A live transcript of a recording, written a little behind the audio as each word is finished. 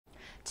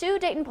2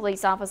 Dayton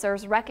police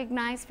officers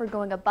recognized for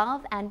going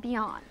above and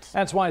beyond.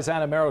 That's why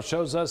Aaro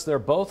shows us they're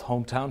both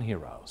hometown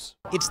heroes.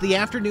 It's the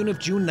afternoon of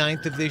June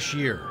 9th of this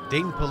year.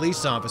 Dayton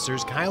police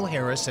officers Kyle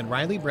Harris and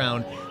Riley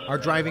Brown are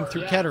driving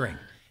through Kettering.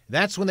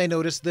 That's when they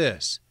notice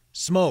this: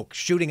 smoke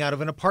shooting out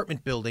of an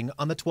apartment building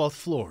on the 12th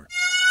floor.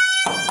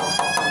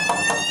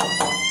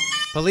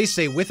 Police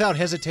say without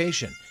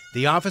hesitation,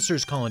 the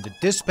officers call into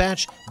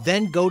dispatch,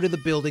 then go to the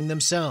building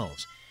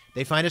themselves.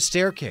 They find a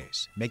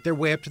staircase, make their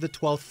way up to the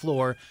 12th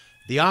floor.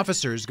 The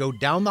officers go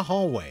down the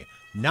hallway,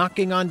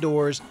 knocking on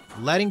doors,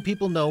 letting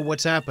people know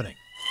what's happening.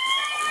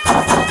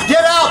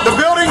 Get out! The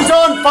building's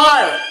on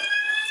fire!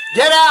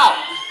 Get out!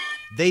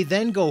 They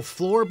then go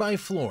floor by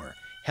floor,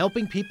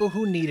 helping people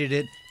who needed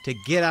it to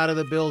get out of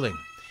the building.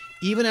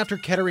 Even after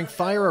Kettering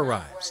Fire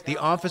arrives, the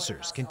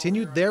officers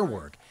continued their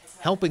work,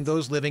 helping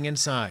those living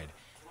inside.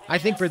 I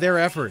think for their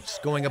efforts,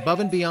 going above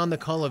and beyond the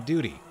call of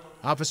duty,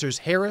 Officers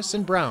Harris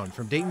and Brown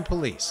from Dayton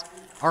Police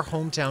are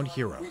hometown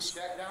heroes.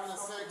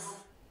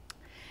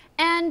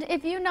 And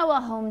if you know a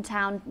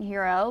hometown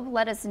hero,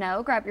 let us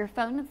know. Grab your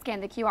phone and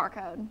scan the QR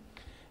code.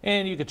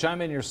 And you can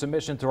chime in your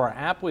submission through our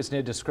app. We need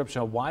a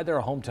description of why they're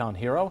a hometown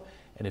hero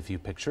and a few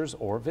pictures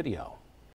or video.